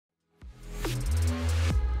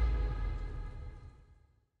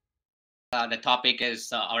The topic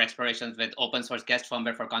is our explorations with open source guest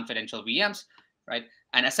firmware for confidential VMs, right?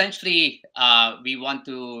 And essentially, we want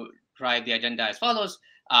to drive the agenda as follows.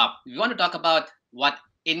 We want to talk about what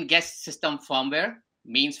in-guest system firmware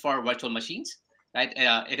means for virtual machines, right?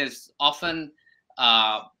 It is often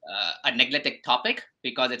a neglected topic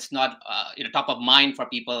because it's not top of mind for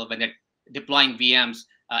people when they're deploying VMs,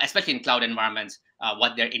 especially in cloud environments,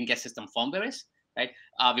 what their in-guest system firmware is. Right.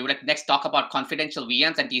 We would next talk about confidential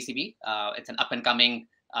VMs and TCP. It's an up-and-coming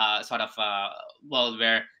sort of world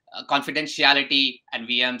where confidentiality and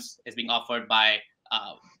VMs is being offered by,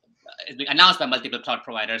 is being announced by multiple cloud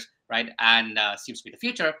providers, right? And seems to be the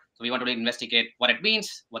future. So we want to really investigate what it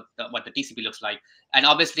means, what the TCP looks like, and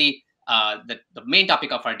obviously the main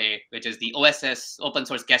topic of our day, which is the OSS, open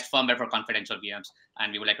source guest firmware for confidential VMs.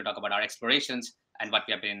 And we would like to talk about our explorations and what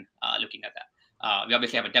we have been looking at that. We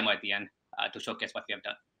obviously have a demo at the end to showcase what we have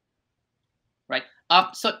done, right?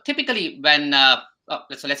 So typically when,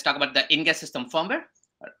 so let's talk about the in-guest system firmware.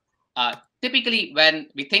 Typically when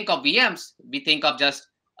we think of VMs, we think of just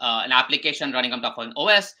an application running on top of an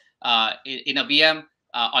OS in a VM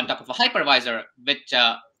on top of a hypervisor, which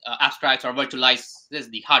abstracts or virtualizes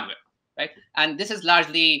the hardware, right? And this is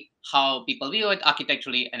largely how people view it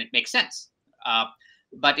architecturally, and it makes sense.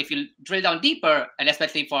 But if you drill down deeper, and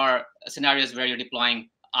especially for scenarios where you're deploying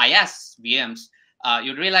IaaS VMs,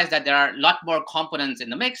 you'd realize that there are a lot more components in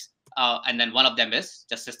the mix, and then one of them is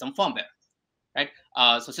just system firmware, right?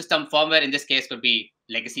 So system firmware in this case could be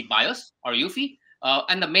legacy BIOS or UEFI,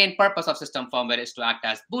 and the main purpose of system firmware is to act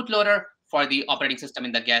as bootloader for the operating system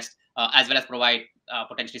in the guest, as well as provide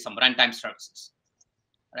potentially some runtime services,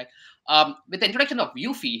 right? With the introduction of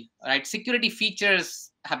UEFI, right, security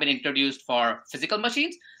features have been introduced for physical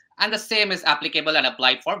machines, and the same is applicable and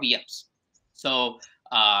applied for VMs. So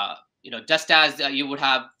just as you would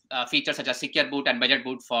have features such as secure boot and measured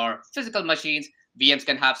boot for physical machines, VMs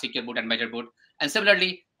can have secure boot and measured boot. And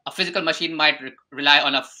similarly, a physical machine might rely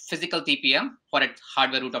on a physical TPM for its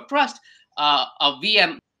hardware root of trust. A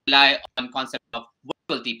VM rely on concept of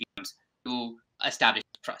virtual TPMs to establish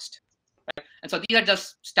trust. Right? And so these are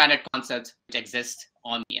just standard concepts which exist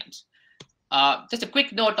on VMs. Just a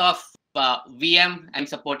quick note of VM and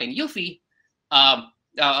support in UEFI.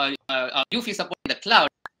 UEFI support in the cloud,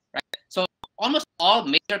 right? So almost all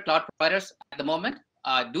major cloud providers at the moment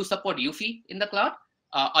do support UEFI in the cloud.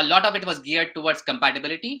 A lot of it was geared towards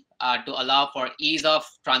compatibility to allow for ease of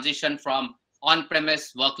transition from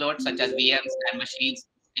on-premise workloads such as VMs and machines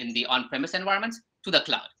in the on-premise environments to the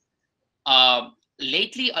cloud.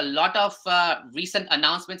 Lately, a lot of recent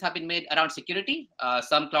announcements have been made around security.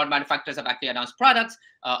 Some cloud manufacturers have actually announced products.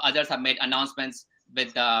 Others have made announcements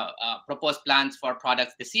with proposed plans for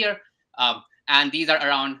products this year. And these are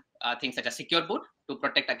around things such as secure boot to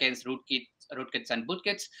protect against rootkits and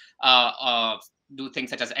bootkits, do things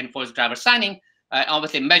such as enforced driver signing,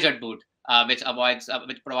 obviously measured boot, which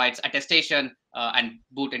provides attestation and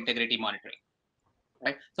boot integrity monitoring.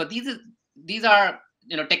 Right. So these are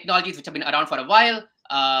technologies which have been around for a while,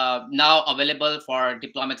 now available for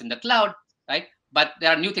deployments in the cloud, right? But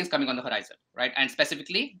there are new things coming on the horizon, right? And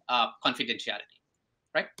specifically confidentiality,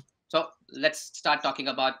 right? So let's start talking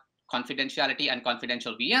about confidentiality and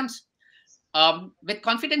confidential VMs. With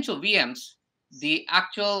confidential VMs, the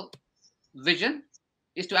actual vision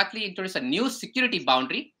is to actually introduce a new security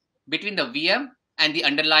boundary between the VM and the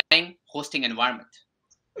underlying hosting environment,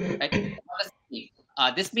 right?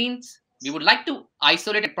 This means we would like to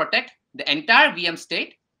isolate and protect the entire VM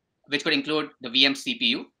state, which could include the VM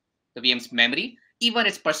CPU, the VM's memory, even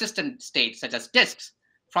its persistent state, such as disks,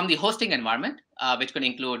 from the hosting environment, which could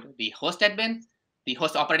include the host admin, the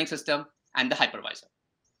host operating system, and the hypervisor.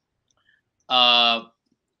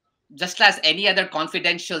 Just as any other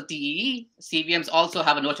confidential TEE, CVMs also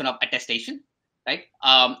have a notion of attestation, right?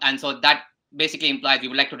 And so that basically implies we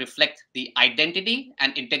would like to reflect the identity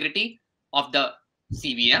and integrity of the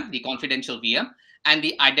CVM, the confidential VM, and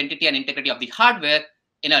the identity and integrity of the hardware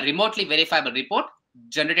in a remotely verifiable report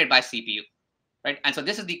generated by CPU, right? And so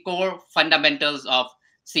this is the core fundamentals of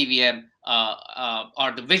CVM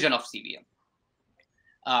or the vision of CVM.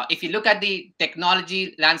 If you look at the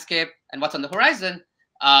technology landscape and what's on the horizon,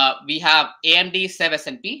 we have AMD SEV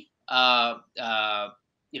SMP.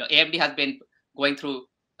 AMD has been going through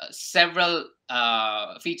several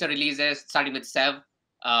feature releases, starting with SEV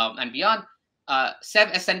and beyond.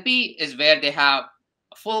 SEV SMP is where they have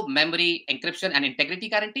full memory encryption and integrity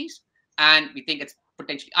guarantees, and we think it's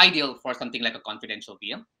potentially ideal for something like a confidential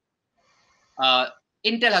VM.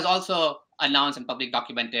 Intel has also announced and publicly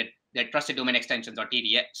documented their trusted domain extensions, or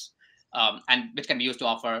TDX, and which can be used to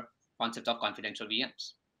offer concepts of confidential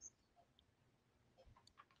VMs.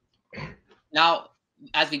 Now,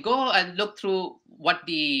 as we go and look through what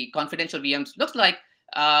the confidential VMs looks like,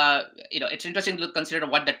 it's interesting to consider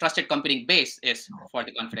what the trusted computing base is for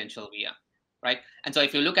the confidential VM, right? And so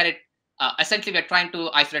if you look at it, essentially we're trying to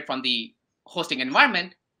isolate from the hosting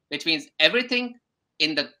environment, which means everything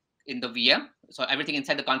in the VM, so everything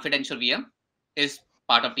inside the confidential VM is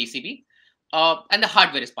part of TCP, and the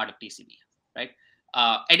hardware is part of TCP, right?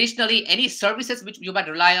 Additionally, any services which you might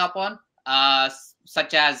rely upon,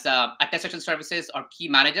 such as attestation services or key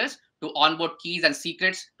managers to onboard keys and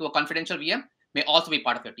secrets to a confidential VM, may also be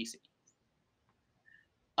part of your TCP.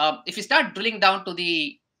 If you start drilling down to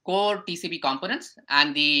the core TCP components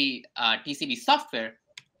and the TCP software,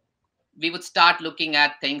 we would start looking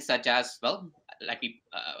at things such as, well, like we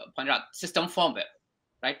pointed out, system firmware,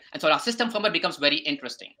 right? And so our system firmware becomes very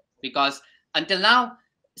interesting because until now,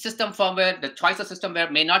 system firmware, the choice of system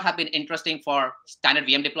firmware may not have been interesting for standard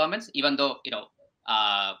VM deployments, even though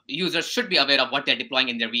users should be aware of what they're deploying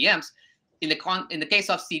in their VMs. In the case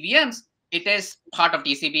of CVMs, it is part of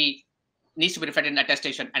TCP, needs to be reflected in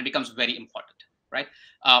attestation, and becomes very important, right?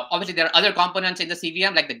 Obviously, there are other components in the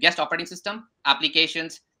CVM like the guest operating system,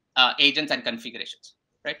 applications, agents, and configurations,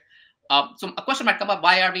 right? So a question might come up: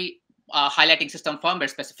 why are we highlighting system firmware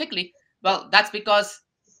specifically? Well, that's because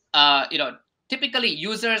typically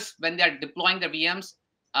users, when they are deploying their VMs,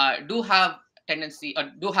 do have tendency or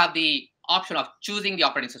do have the option of choosing the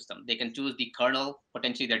operating system. They can choose the kernel,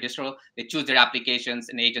 potentially their distro. They choose their applications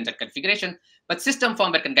and agents and configuration. But system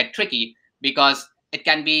firmware can get tricky because it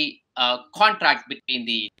can be a contract between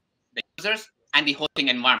the users and the hosting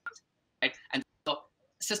environment, right? And so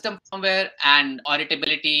system firmware and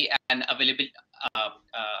auditability and availability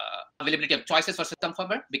of choices for system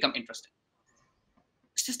firmware become interesting.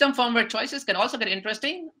 System firmware choices can also get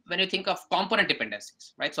interesting when you think of component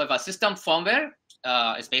dependencies, right? So if a system firmware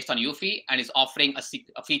is based on UEFI and is offering a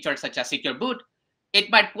feature such as secure boot,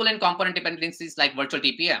 it might pull in component dependencies like virtual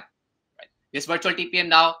TPM, right? This virtual TPM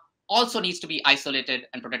now also needs to be isolated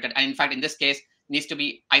and protected. And in fact, in this case, needs to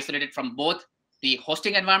be isolated from both the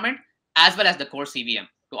hosting environment as well as the core CVM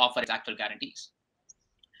to offer its actual guarantees.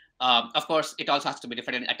 Of course, it also has to be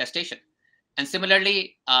different in attestation. And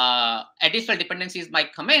similarly, additional dependencies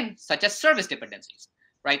might come in, such as service dependencies,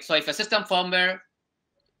 right? So if a system firmware,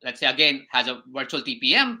 let's say, again, has a virtual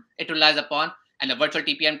TPM it relies upon, and the virtual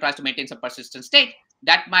TPM tries to maintain some persistent state,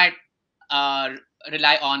 that might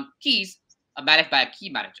rely on keys managed by a key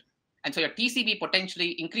manager. And so your TCP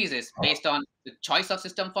potentially increases based on the choice of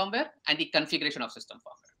system firmware and the configuration of system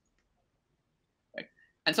firmware, right?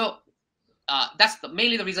 And so that's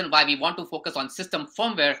mainly the reason why we want to focus on system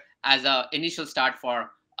firmware as an initial start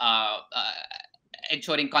for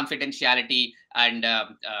ensuring confidentiality and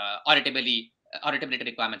auditability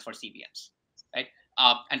requirements for CVMs, right?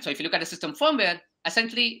 And so if you look at the system firmware,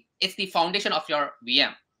 essentially it's the foundation of your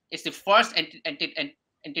VM. It's the first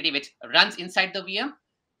entity which runs inside the VM,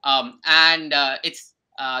 and it's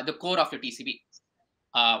the core of your TCP.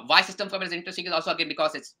 Why system firmware is interesting is also, again,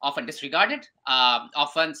 because it's often disregarded,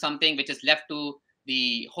 often something which is left to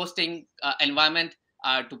the hosting environment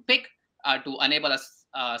to pick to enable a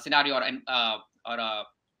scenario or a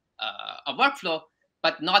workflow,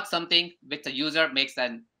 but not something which the user makes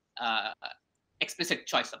an explicit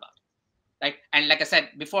choice about, right? And like I said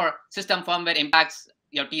before, system firmware impacts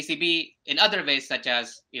your TCP in other ways, such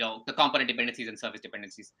as the component dependencies and service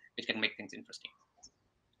dependencies, which can make things interesting.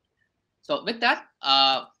 So with that,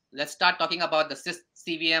 let's start talking about the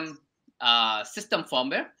CVM system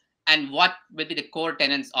firmware and what will be the core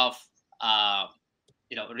tenets of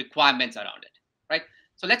requirements around it, right?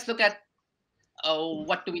 So let's look at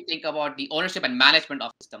what do we think about the ownership and management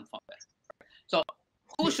of system firmware. So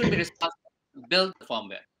who should be responsible to build the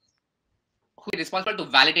firmware? Who is responsible to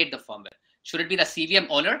validate the firmware? Should it be the CVM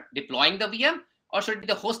owner deploying the VM, or should it be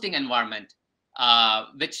the hosting environment,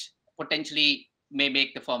 which potentially may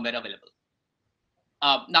make the firmware available?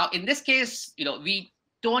 Now, in this case, we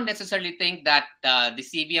don't necessarily think that the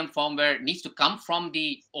CVM firmware needs to come from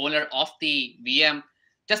the owner of the VM,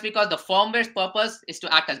 just because the firmware's purpose is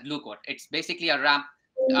to act as glue code. It's basically a ramp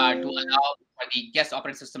to allow for the guest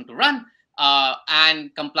operating system to run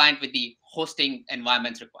and compliant with the hosting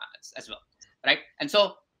environment's requirements as well, right? And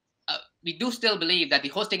so we do still believe that the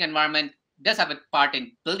hosting environment does have a part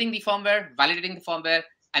in building the firmware, validating the firmware,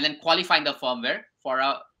 and then qualifying the firmware for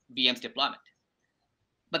a VM's deployment.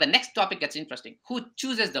 But the next topic gets interesting. Who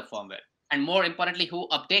chooses the firmware? And more importantly, who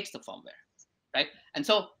updates the firmware, right? And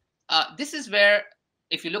so this is where,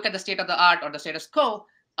 if you look at the state of the art or the status quo,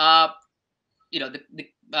 currently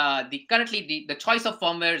the choice of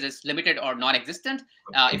firmwares is limited or non-existent.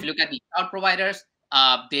 If you look at the cloud providers,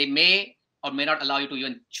 they may or may not allow you to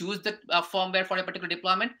even choose the firmware for a particular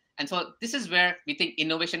deployment. And so this is where we think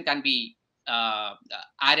innovation can be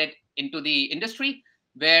added into the industry,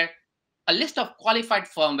 where a list of qualified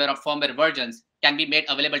firmware or firmware versions can be made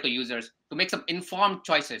available to users to make some informed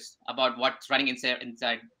choices about what's running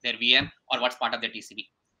inside their VM or what's part of their TCP.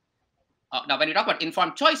 Now, when you talk about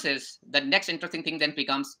informed choices, the next interesting thing then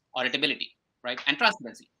becomes auditability, right, and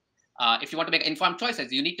transparency. If you want to make informed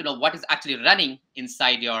choices, you need to know what is actually running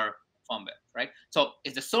inside your firmware, right? So,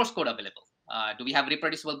 is the source code available? Do we have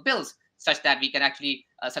reproducible builds such that we can actually,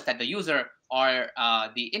 such that the user or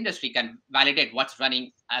the industry can validate what's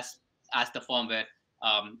running as the firmware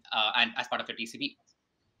and as part of your TCP?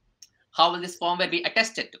 How will this firmware be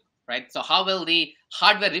attested to, right? So how will the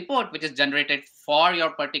hardware report, which is generated for your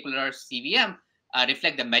particular CVM,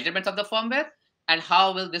 reflect the measurements of the firmware? And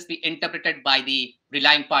how will this be interpreted by the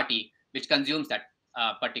relying party, which consumes that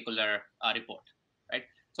particular report, right?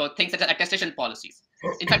 So things such as attestation policies.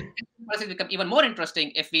 In fact, policies become even more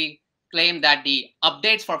interesting if we claim that the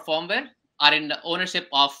updates for firmware are in the ownership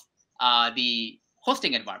of the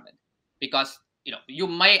hosting environment, because you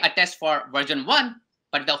might attest for version 1,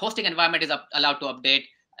 but the hosting environment is allowed to update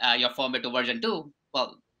your firmware to version 2.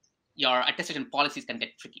 Well, your attestation policies can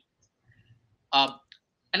get tricky.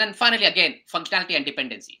 And then finally, again, functionality and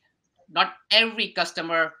dependency. Not every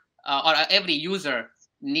customer or every user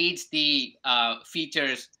needs the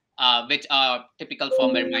features which a typical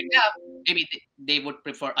firmware might have. Maybe they would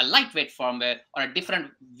prefer a lightweight firmware or a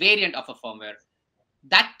different variant of a firmware.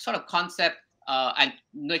 That sort of concept and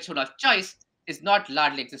notion of choice is not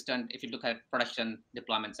largely existent if you look at production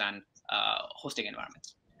deployments and hosting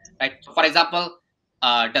environments, right? So for example,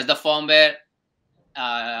 does the firmware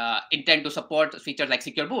intend to support features like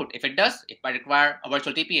secure boot? If it does, it might require a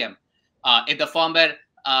virtual TPM. If the firmware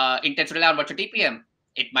intends to rely on virtual TPM,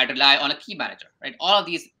 it might rely on a key manager, right? All of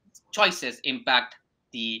these choices impact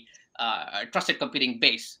the trusted computing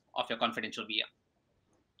base of your confidential VM.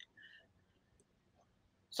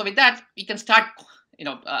 So with that, we can start,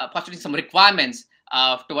 postulating some requirements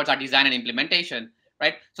towards our design and implementation,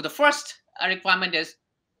 right? So the first requirement is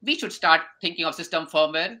we should start thinking of system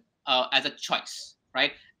firmware as a choice,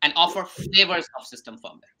 right? And offer flavors of system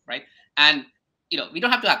firmware, right? And we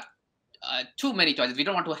don't have to have too many choices. We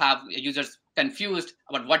don't want to have users confused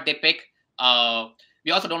about what they pick.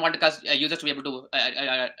 We also don't want users to be able to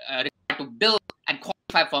require to build and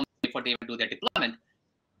qualify firmware before they even do their deployment,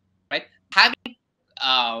 right? Having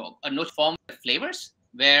a node firmware flavors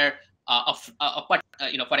where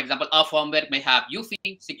for example, a firmware may have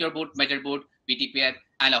UC, secure boot, measured boot, VTPN,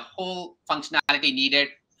 and a whole functionality needed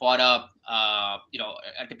for a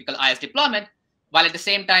typical IS deployment, while at the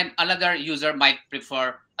same time another user might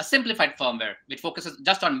prefer a simplified firmware which focuses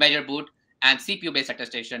just on measured boot and CPU-based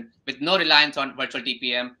attestation with no reliance on virtual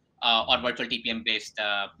TPM or virtual TPM-based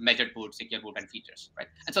measured boot, secure boot, and features, right?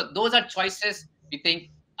 And so those are choices we think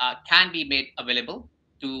can be made available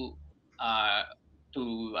to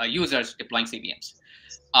users deploying CVMs.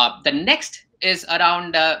 The next is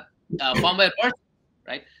around firmware version,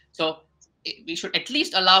 right? So we should at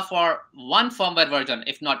least allow for one firmware version,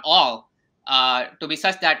 if not all, to be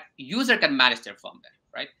such that user can manage their firmware,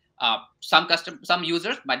 right? Some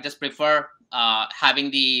users might just prefer having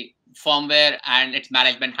the firmware and its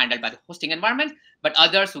management handled by the hosting environment, but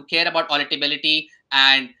others who care about auditability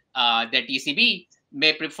and their TCB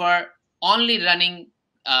may prefer only running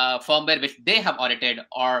firmware which they have audited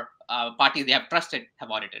or parties they have trusted have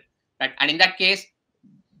audited, right? And in that case,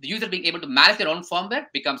 the user being able to manage their own firmware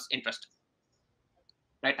becomes interesting,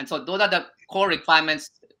 right? And so those are the core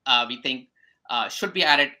requirements we think should be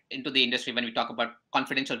added into the industry when we talk about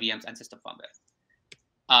confidential VMs and system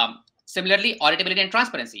firmware. Similarly, auditability and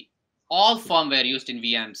transparency. All firmware used in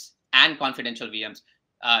VMs and confidential VMs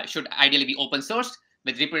should ideally be open sourced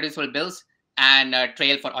with reproducible builds and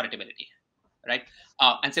trail for auditability, right?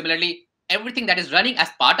 And similarly, everything that is running as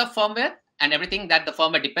part of firmware and everything that the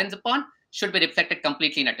firmware depends upon should be reflected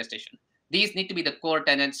completely in attestation. These need to be the core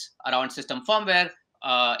tenets around system firmware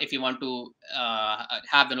if you want to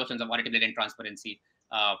have the notions of auditability and transparency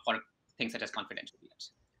for things such as confidential VMs.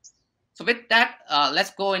 So with that,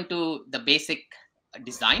 let's go into the basic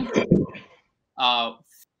design.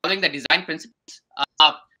 Following the design principles,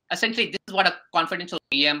 essentially, this is what a confidential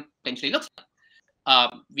VM potentially looks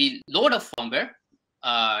like. We load a firmware.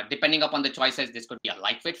 Depending upon the choices, this could be a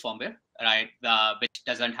lightweight firmware, right, which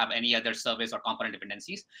doesn't have any other service or component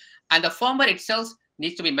dependencies. And the firmware itself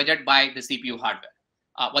needs to be measured by the CPU hardware.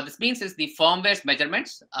 What this means is the firmware's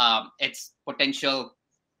measurements, its potential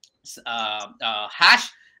hash,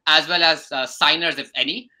 as well as signers, if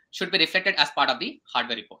any, should be reflected as part of the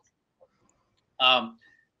hardware report.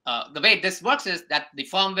 the way this works is that the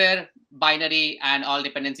firmware binary and all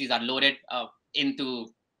dependencies are loaded into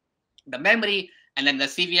the memory, and then the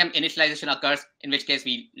CVM initialization occurs, in which case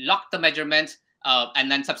we lock the measurements,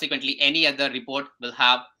 and then subsequently any other report will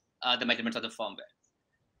have the measurements of the firmware.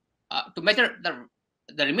 To measure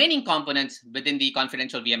the remaining components within the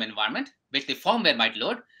confidential VM environment, which the firmware might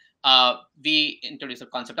load, we introduce a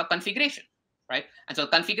concept of configuration, right? And so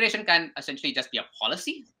configuration can essentially just be a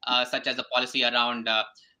policy, such as a policy around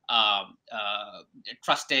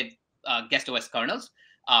trusted guest OS kernels.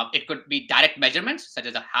 It could be direct measurements, such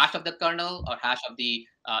as a hash of the kernel or hash of the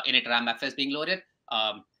init RAM-FS being loaded.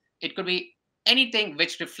 It could be anything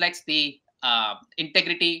which reflects the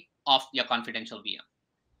integrity of your confidential VM,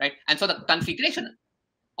 right? And so the configuration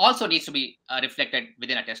also needs to be reflected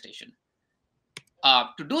within attestation.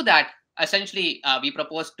 To do that, essentially, we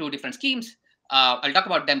propose two different schemes. I'll talk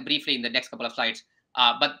about them briefly in the next couple of slides.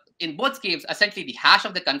 But in both schemes, essentially, the hash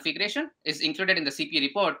of the configuration is included in the CPU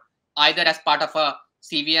report, either as part of a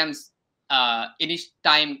CVM's init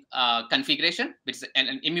time configuration, which is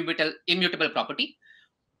an immutable property,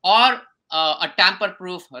 or a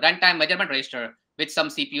tamper-proof runtime measurement register, which some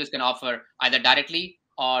CPUs can offer either directly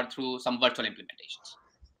or through some virtual implementations.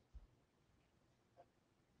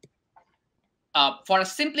 For a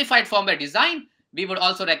simplified firmware design, we would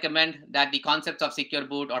also recommend that the concepts of secure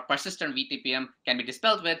boot or persistent VTPM can be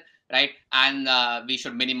dispelled with, right? And we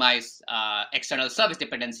should minimize external service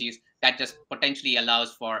dependencies. That just potentially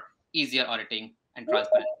allows for easier auditing and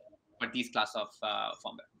transparency for these class of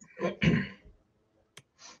firmware.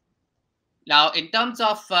 Now, in terms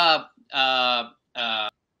of so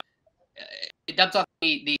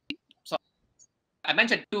I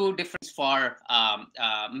mentioned two differences for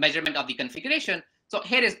measurement of the configuration. So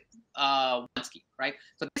here is one scheme, right?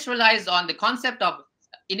 So this relies on the concept of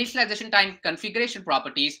initialization time configuration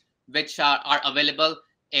properties, which are available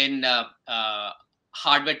in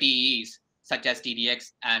hardware TEEs such as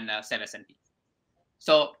TDX and SEV-SNP.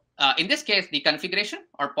 So in this case, the configuration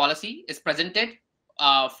or policy is presented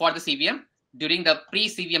for the CVM during the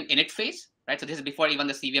pre-CVM init phase, right? So this is before even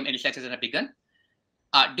the CVM initialization has begun.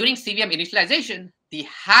 During CVM initialization, the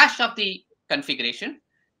hash of the configuration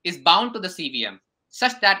is bound to the CVM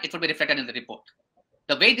such that it will be reflected in the report.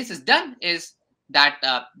 The way this is done is that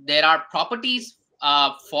there are properties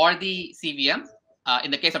for the CVM.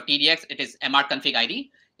 In the case of TDX, it is mrconfig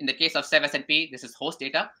ID. In the case of SEV-SNP, this is host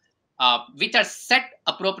data, which are set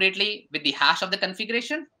appropriately with the hash of the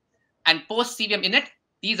configuration. And post CVM init,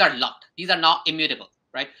 these are locked. These are now immutable,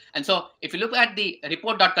 right? And so if you look at the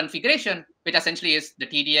report.configuration, which essentially is the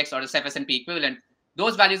TDX or the SEV-SNP equivalent,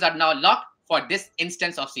 those values are now locked for this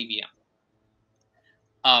instance of CVM.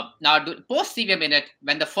 Now, post CVM init,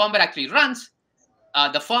 when the firmware actually runs,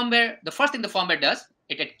 the first thing the firmware does,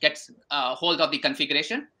 it gets hold of the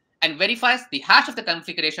configuration and verifies the hash of the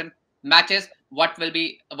configuration matches what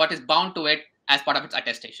is bound to it as part of its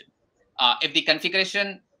attestation. If the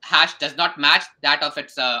configuration hash does not match that of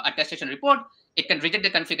its attestation report, it can reject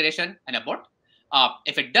the configuration and abort.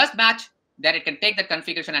 If it does match, then it can take the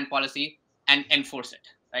configuration and policy and enforce it,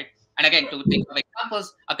 right? And again, to think of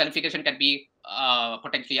examples, a configuration can be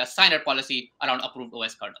potentially a signer policy around approved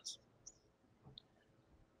OS kernels.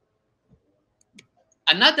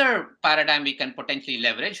 Another paradigm we can potentially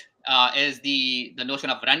leverage is the notion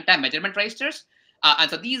of runtime measurement registers. And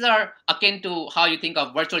so these are akin to how you think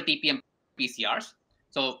of virtual TPM PCRs.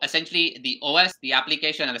 So essentially, the OS, the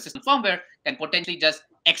application, and the system firmware can potentially just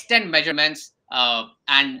extend measurements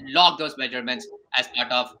and log those measurements as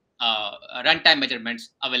part of runtime measurements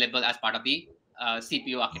available as part of the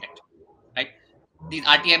CPU architecture, right? These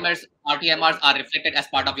RTMRs are reflected as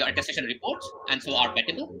part of your attestation reports, and so are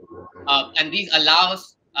bettable. And these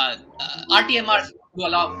allows RTMRs to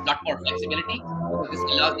allow a lot more flexibility. This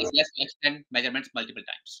allows us to extend measurements multiple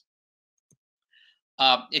times.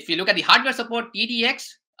 If you look at the hardware support,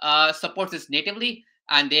 TDX supports this natively,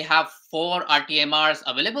 and they have 4 RTMRs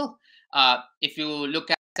available. If you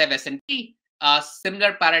look at SEV-SNP,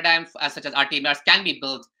 similar paradigms such as RTMRs can be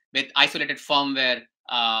built with isolated firmware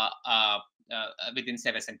within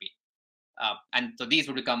SEV-SNP. And so these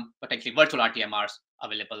would become potentially virtual RTMRs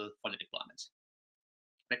available for the deployments.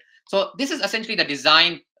 Right? So this is essentially the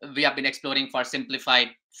design we have been exploring for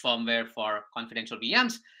simplified firmware for confidential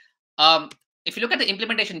VMs. If you look at the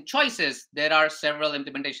implementation choices, there are several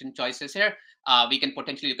implementation choices here. We can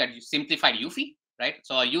potentially look at simplified UFI, right?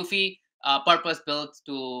 So a UFI purpose built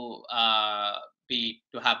to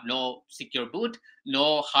have no secure boot,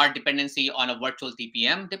 no hard dependency on a virtual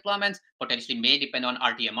TPM deployments, potentially may depend on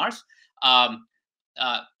RTMRs.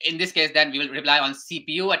 In this case, then we will rely on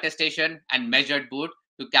CPU attestation and measured boot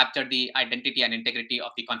to capture the identity and integrity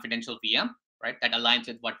of the confidential VM, right? That aligns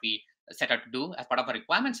with what we set out to do as part of our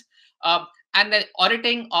requirements. And the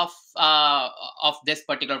auditing of this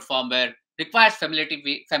particular firmware requires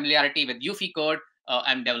familiarity with UFI code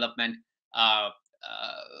and development,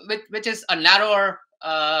 which is a narrower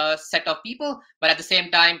set of people, but at the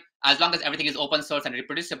same time, as long as everything is open source and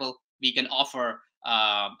reproducible, we can offer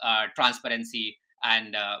transparency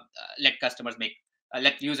and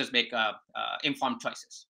let users make informed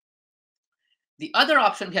choices. The other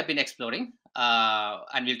option we have been exploring,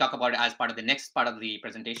 and we'll talk about it as part of the next part of the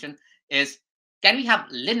presentation, is can we have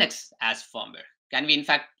Linux as firmware? Can we in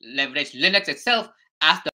fact leverage Linux itself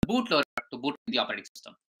as the bootloader to boot the operating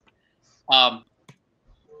system?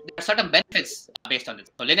 There are certain benefits based on this.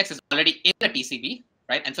 So Linux is already in the TCB,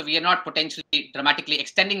 right? And so we are not potentially dramatically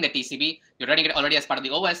extending the TCB. You're running it already as part of the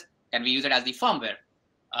OS. Can we use it as the firmware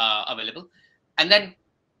available? And then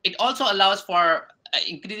it also allows for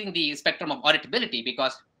increasing the spectrum of auditability,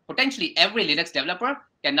 because potentially every Linux developer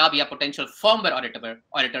can now be a potential firmware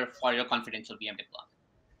auditor for your confidential VM deployment,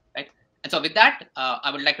 right? And so with that, I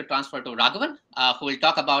would like to transfer to Ragavan, who will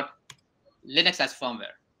talk about Linux as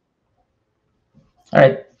firmware. All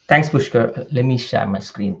right, thanks, Pushkar. Let me share my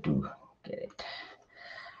screen to get it.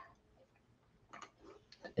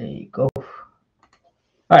 There you go.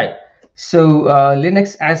 All right, so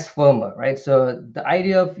Linux as firmware, right? So the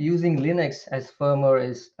idea of using Linux as firmware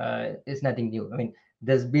is nothing new. I mean,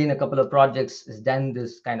 there's been a couple of projects has done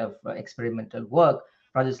this kind of experimental work.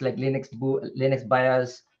 Projects like Linux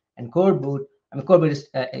BIOS, and Core Boot. I mean, Core Boot is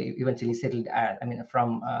eventually settled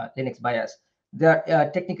from Linux BIOS. They're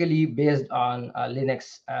technically based on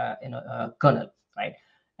Linux, kernel, right?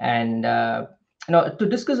 And to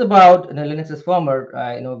discuss about Linux as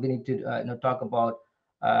firmware, we need to talk about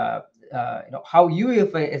how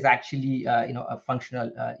UEFI is actually a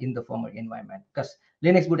functional in the firmware environment, because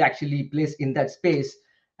Linux would actually place in that space.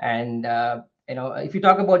 And if you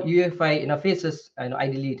talk about UEFI phases,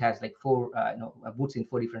 ideally it has like four boots in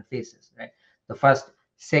four different phases, right? The first,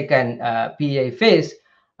 second PA phase,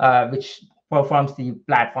 which performs the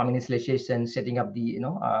platform initialization, setting up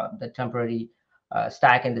the temporary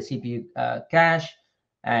stack and the CPU cache,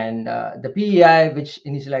 and the PEI, which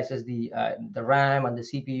initializes the RAM and the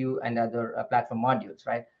CPU and other platform modules,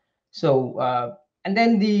 right? So and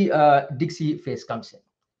then the Dixie phase comes in.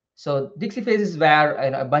 So Dixie phase is where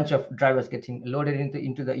a bunch of drivers getting loaded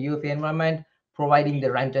into the UEFI environment, providing the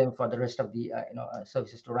runtime for the rest of the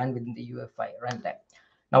services to run within the UEFI runtime.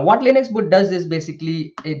 Now, what Linux boot does is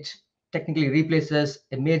basically it technically replaces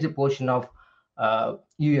a major portion of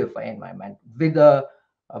UEFI environment with a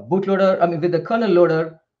bootloader. I mean, with the kernel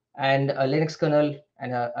loader and a Linux kernel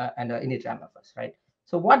and a init ramfs, right?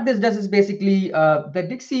 So what this does is basically the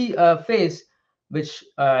Dixie phase, which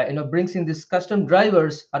brings in these custom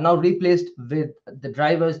drivers, are now replaced with the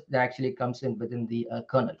drivers that actually comes in within the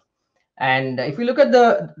kernel. And if you look at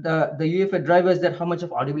the UEFI drivers, that how much of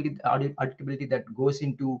auditability that goes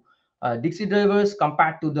into Dixie drivers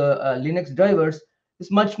compared to the Linux drivers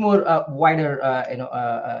is much more wider,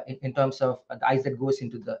 in terms of the eyes that goes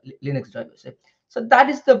into the Linux drivers. Right? So that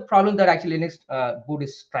is the problem that actually Linux boot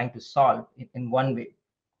is trying to solve in one way.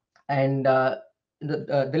 And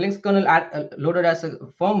the Linux kernel loaded as a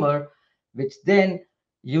firmware, which then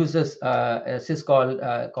uses a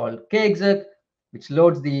syscall called kexec, which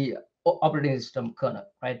loads the operating system kernel,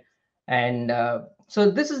 right? And so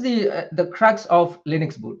this is the crux of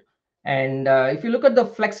Linux boot. And if you look at the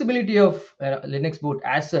flexibility of Linux boot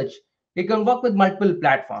as such, it can work with multiple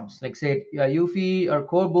platforms, like say UEFI or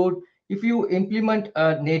Core Boot. If you implement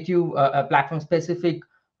a native platform-specific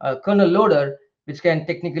kernel loader, which can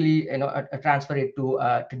technically transfer it to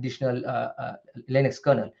a traditional Linux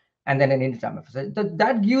kernel, and then an init ramfs.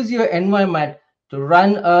 That gives you an environment to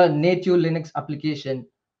run a native Linux application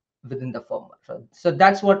within the firmware. So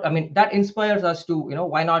that's what I mean. That inspires us to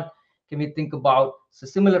why not can we think about a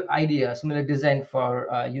similar idea, similar design for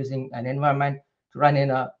using an environment to run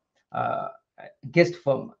in a guest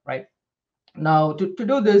firmware, right? Now to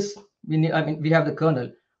do this, we need we have the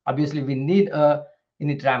kernel. Obviously, we need a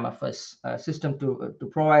init ramfs system to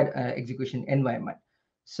provide execution environment.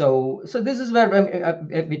 So this is where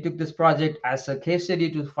we took this project as a case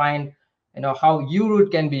study to find how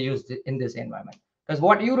uroot can be used in this environment. Because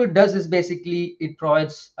what uroot does is basically it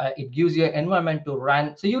provides it gives you an environment to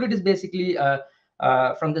run. So uroot is basically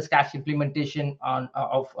from the scratch implementation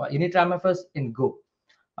of init ramfs in Go.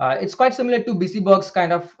 It's quite similar to BusyBox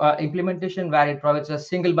kind of implementation, where it provides a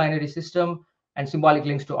single binary system and symbolic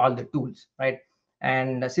links to all the tools, right?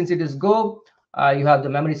 And since it is Go, you have the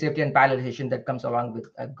memory safety and parallelization that comes along with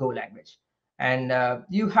Go language. And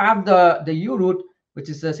you have the uroot, which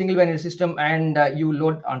is a single binary system, and you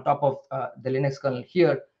load on top of the Linux kernel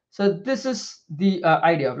here. So this is the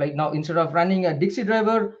idea of, like, now instead of running a Dixie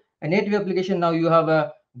driver, a native application, now you have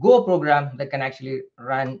a Go program that can actually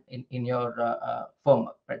run in your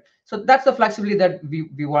firmware, right? So that's the flexibility that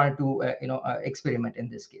we wanted to experiment in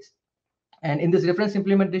this case. And in this reference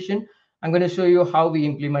implementation, I'm going to show you how we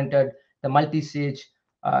implemented the multi-stage,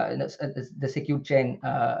 the secure chain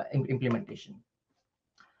implementation.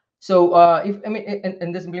 So if I mean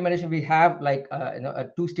in this implementation, we have like a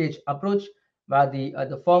two-stage approach, where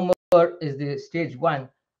the firmware is the stage one,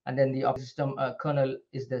 and then the operating system kernel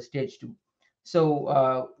is the stage two.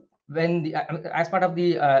 So when as part of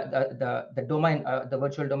the domain, the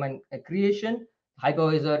virtual domain creation,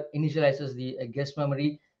 hypervisor initializes the guest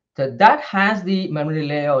memory. So that has the memory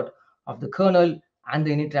layout of the kernel and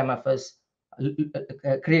the init MFS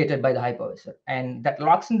created by the hypervisor, and that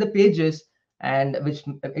locks in the pages, and which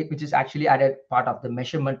is actually added part of the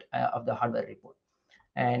measurement of the hardware report.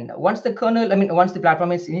 And once the kernel, once the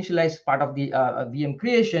platform is initialized, part of the VM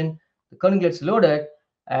creation, the kernel gets loaded,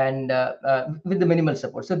 and with the minimal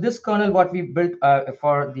support. So this kernel, what we built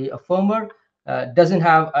for the firmware, doesn't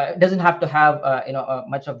have to have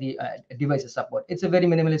much of the devices support. It's a very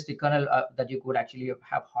minimalistic kernel that you could actually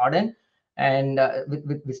have hardened, and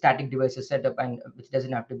with static devices set up, and which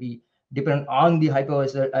doesn't have to be dependent on the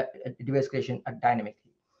hypervisor device creation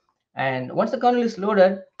dynamically. And once the kernel is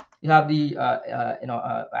loaded, you have the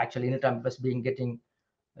actual init MFS getting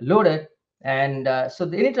loaded. And so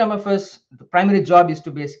the init MFS, the primary job is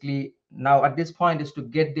to basically now at this point is to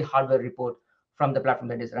get the hardware report from the platform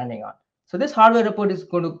that is running on. So this hardware report is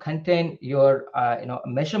going to contain your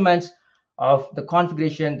measurements of the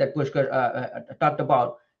configuration that Pushkar talked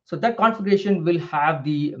about. So that configuration will have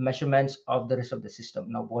the measurements of the rest of the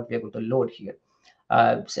system. Now what we are going to load here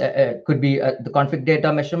could be the config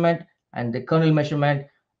data measurement, and the kernel measurement,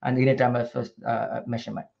 and the init MFS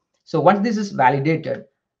measurement. So once this is validated,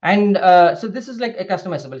 and so this is like a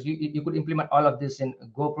customizable. You could implement all of this in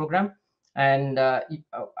Go program, and at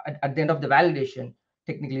the end of the validation,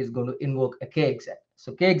 technically is going to invoke a kexec.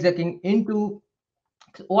 So kexecing into,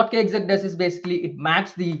 what kexec does is basically it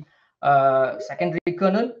maps the secondary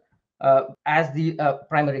kernel as the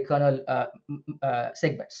primary kernel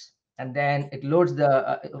segments, and then it loads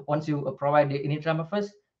the once you provide the init MFS,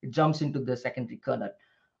 it jumps into the secondary kernel,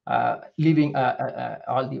 leaving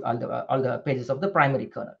all the pages of the primary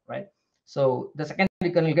kernel, right? So the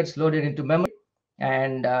secondary kernel gets loaded into memory,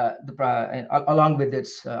 and along with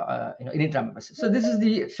its init MFS. So this is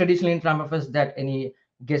the traditional init MFS that any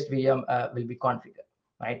guest VM will be configured,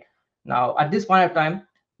 right? Now at this point of time,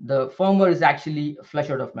 the firmware is actually flushed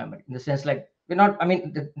out of memory, in the sense like we're not,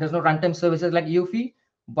 there's no runtime services like UEFI,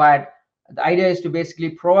 but the idea is to basically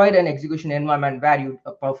provide an execution environment where you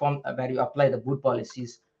where you apply the boot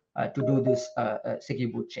policies to do this secure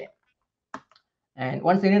boot chain. And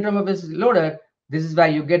once the init MFS is loaded, this is where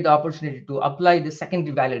you get the opportunity to apply the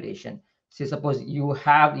secondary validation. Say suppose you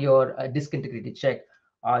have your disk integrity check,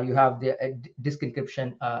 or you have the disk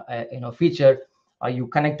encryption feature, or you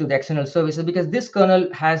connect to the external services, because this kernel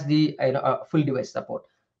has the full device support.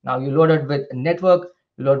 Now you loaded with network,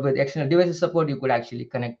 you load with external devices support, you could actually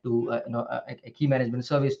connect to a key management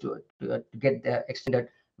service to get the extended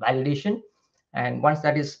validation. And once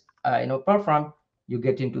that is performed, you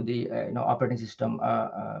get into the operating system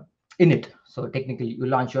init. So technically, you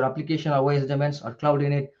launch your application or OS domains or cloud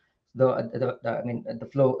init. The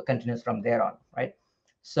flow continues from there on, right?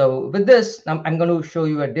 So with this, I'm going to show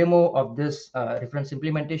you a demo of this reference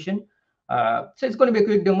implementation. So it's going to be a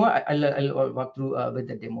quick demo. I'll walk through with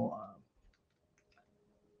the demo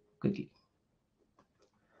quickly.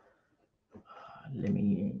 Let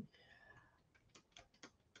me.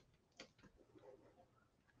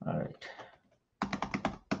 All right.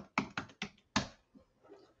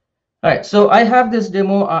 All right, so I have this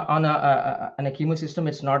demo on a Chemo system.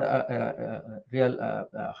 It's not a real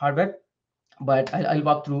hardware, but I'll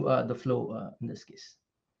walk through the flow in this case.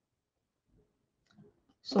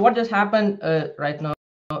 So what just happened right now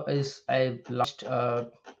is I've launched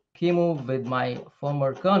Chemo with my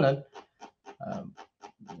firmware kernel. Let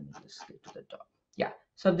me just get to the top. Yeah,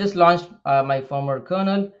 so I've just launched my firmware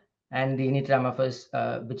kernel and the init MFS,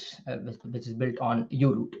 which is built on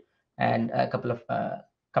uroot, and a couple of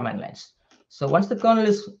command lines. So once the kernel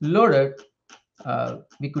is loaded,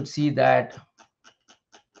 we could see that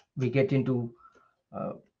we get into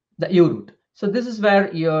the uroot. So this is where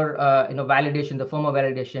your validation, the firmware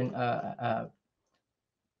validation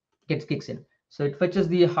kicks in. So it fetches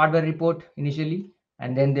the hardware report initially,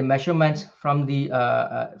 and then the measurements from the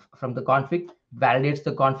config, validates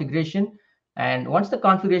the configuration, And once the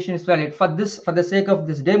configuration is valid, for the sake of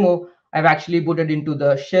this demo, I've actually booted into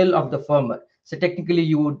the shell of the firmware. So technically,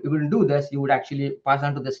 you wouldn't do this. You would actually pass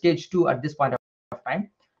on to the stage 2 at this point of time.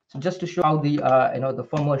 So just to show how the the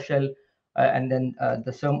firmware shell and then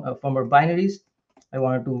the firmware binaries, I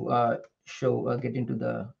wanted to get into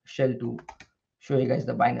the shell to show you guys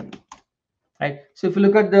the binary. Right. So if you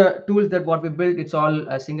look at the tools that what we built, it's all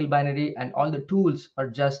a single binary, and all the tools are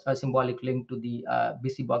just a symbolic link to the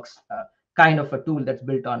BCBox kind of a tool that's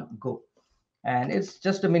built on Go. And it's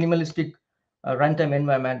just a minimalistic runtime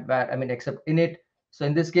environment where, I mean, except init. So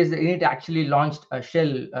in this case, the init actually launched a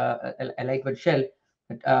shell, a lightweight shell.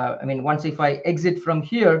 But I mean, once if I exit from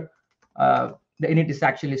here, the init is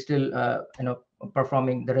actually still,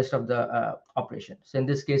 performing the rest of the operation. So in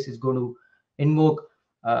this case, it's going to invoke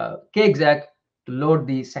kexec to load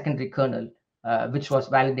the secondary kernel, which was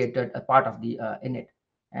validated a part of the init,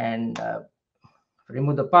 and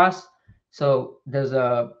remove the pass. So there's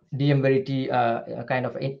a DM verity kind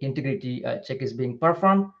of integrity check is being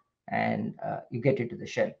performed, and you get it to the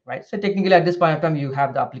shell, right? So technically, at this point of time, you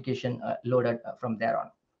have the application loaded from there on.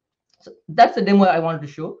 So that's the demo I wanted to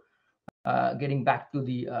show. Getting back to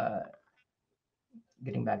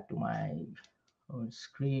my own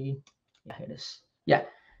screen. Yeah, here it is. Yeah.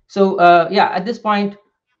 So yeah, at this point,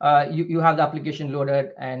 you have the application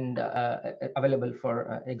loaded and available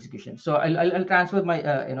for execution. So I'll transfer my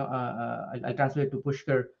I'll transfer it to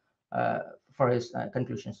Pushkar for his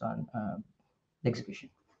conclusions on the execution.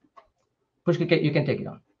 Pushkar, you can take it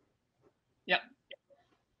on. Yeah.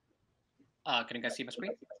 Can you guys see my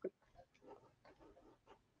screen?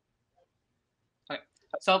 Okay.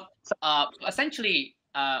 So essentially,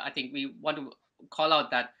 I think we want to call out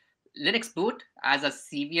that Linux boot as a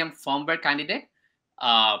CVM firmware candidate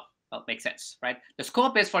well, makes sense, right? The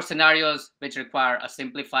scope is for scenarios which require a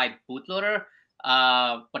simplified bootloader,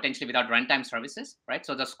 potentially without runtime services, right?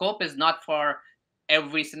 So the scope is not for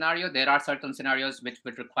every scenario. There are certain scenarios which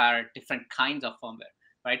would require different kinds of firmware,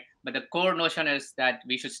 right? But the core notion is that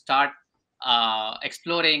we should start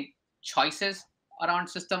exploring choices around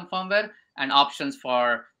system firmware and options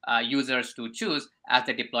for users to choose as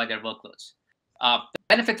they deploy their workloads. The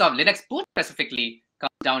benefits of Linux boot specifically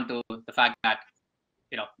comes down to the fact that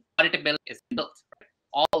auditability is built. Right?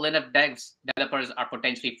 All Linux developers are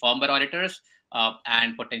potentially firmware auditors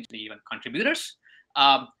and potentially even contributors.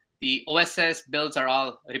 The OSS builds are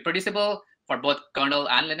all reproducible for both kernel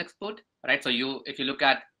and Linux boot, right? So if you look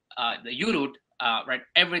at the uroot, right,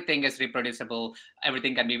 everything is reproducible.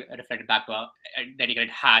 Everything can be reflected back to a dedicated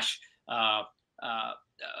hash, with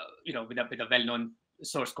a well-known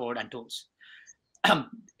source code and tools.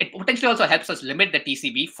 It potentially also helps us limit the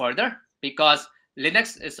TCB further because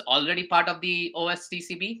Linux is already part of the OS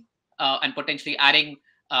TCB, and potentially adding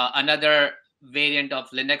another variant of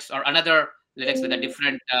Linux or another Linux with a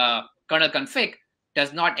different kernel config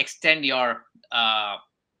does not extend your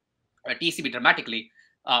TCB dramatically.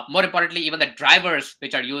 More importantly, even the drivers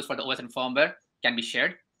which are used for the OS and firmware can be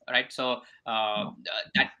shared, right? So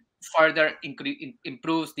that further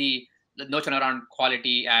improves the notion around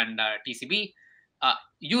quality and TCB.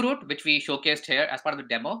 uroot, which we showcased here as part of the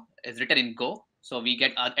demo, is written in Go. So we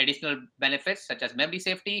get additional benefits such as memory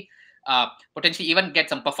safety, potentially even get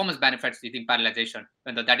some performance benefits using parallelization,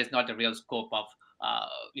 even though that is not the real scope of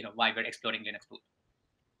why we're exploring Linux boot.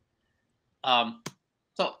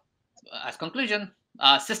 So as conclusion,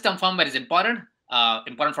 system firmware is important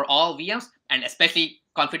for all VMs and especially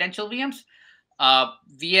confidential VMs.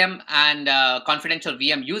 VM and confidential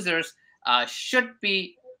VM users should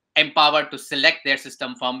be empowered to select their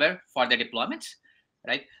system firmware for their deployments,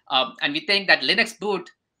 right? And we think that Linux boot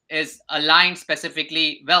is aligned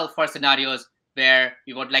specifically well for scenarios where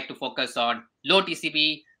we would like to focus on low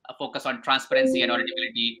TCB, focus on transparency and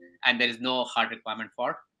auditability, and there is no hard requirement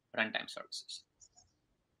for runtime services.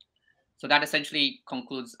 So that essentially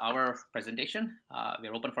concludes our presentation.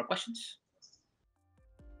 We're open for questions.